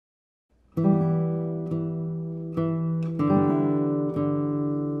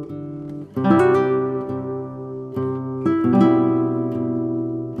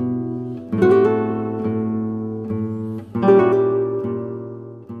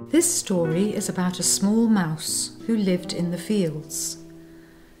This story is about a small mouse who lived in the fields.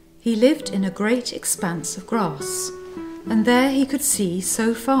 He lived in a great expanse of grass, and there he could see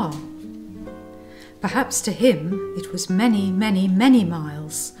so far. Perhaps to him it was many, many, many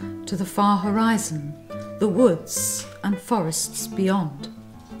miles to the far horizon, the woods and forests beyond.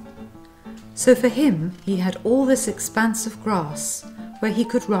 So for him he had all this expanse of grass where he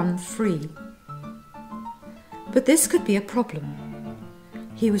could run free. But this could be a problem.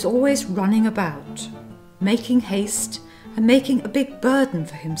 He was always running about, making haste and making a big burden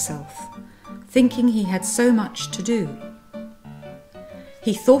for himself, thinking he had so much to do.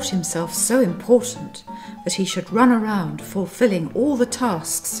 He thought himself so important that he should run around fulfilling all the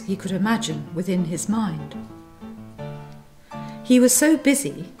tasks he could imagine within his mind. He was so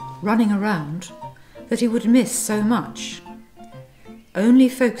busy running around that he would miss so much, only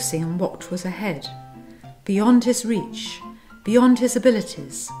focusing on what was ahead, beyond his reach, beyond his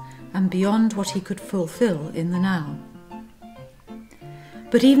abilities, and beyond what he could fulfill in the now.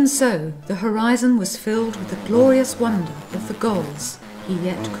 But even so, the horizon was filled with the glorious wonder of the goals he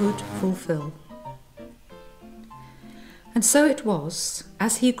yet could fulfill. And so it was,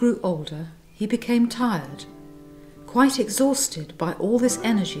 as he grew older, he became tired, quite exhausted by all this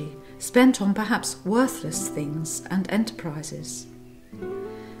energy spent on perhaps worthless things and enterprises.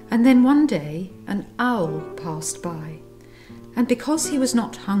 And then one day an owl passed by, and because he was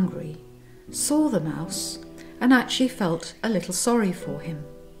not hungry, saw the mouse and actually felt a little sorry for him.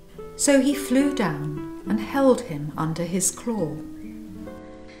 So he flew down and held him under his claw.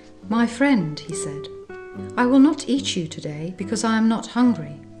 "My friend," he said, "I will not eat you today because I am not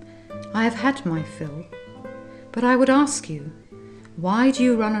hungry. I have had my fill. But I would ask you, why do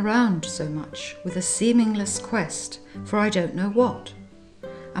you run around so much with a seamless quest for I don't know what?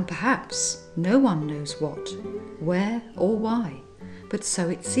 And perhaps no one knows what, where or why, but so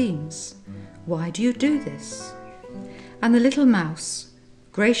it seems. Why do you do this?" And the little mouse,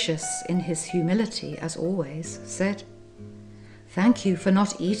 gracious in his humility as always, said, "Thank you for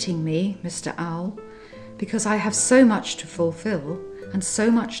not eating me, Mr. Owl, because I have so much to fulfill and so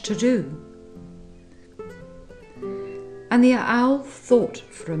much to do." And the owl thought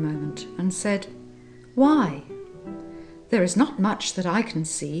for a moment and said, "Why? There is not much that I can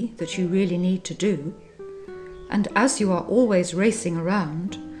see that you really need to do. And as you are always racing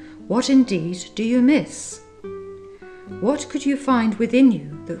around, what indeed do you miss? What could you find within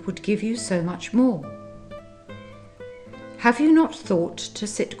you that would give you so much more? Have you not thought to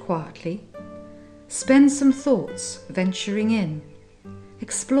sit quietly, spend some thoughts venturing in,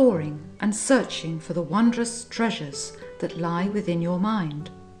 exploring and searching for the wondrous treasures that lie within your mind?"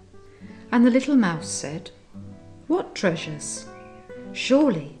 And the little mouse said, "What treasures?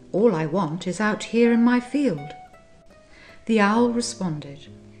 Surely all I want is out here in my field." The owl responded,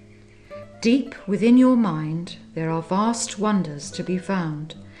 "Deep within your mind there are vast wonders to be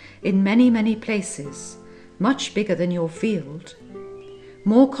found in many, many places, much bigger than your field.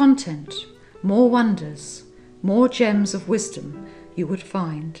 More content, more wonders, more gems of wisdom you would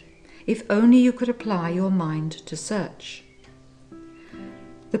find, if only you could apply your mind to search.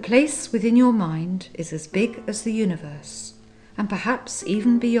 The place within your mind is as big as the universe, and perhaps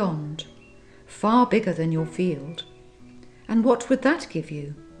even beyond, far bigger than your field. And what would that give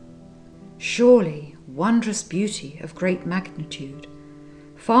you? Surely wondrous beauty of great magnitude,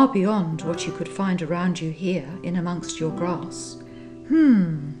 far beyond what you could find around you here in amongst your grass."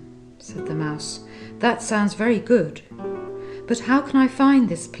 Said the mouse, "that sounds very good. But how can I find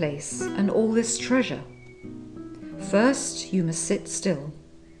this place and all this treasure? First, you must sit still.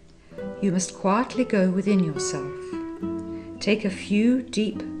 You must quietly go within yourself, take a few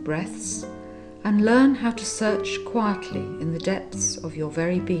deep breaths, and learn how to search quietly in the depths of your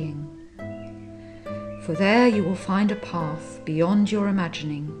very being. For there you will find a path beyond your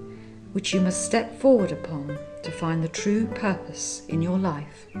imagining, which you must step forward upon to find the true purpose in your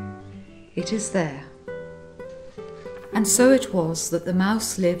life. It is there." And so it was that the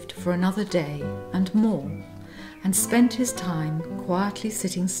mouse lived for another day and more, and spent his time quietly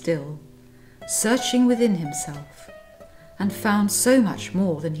sitting still, searching within himself, and found so much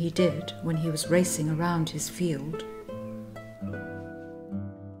more than he did when he was racing around his field.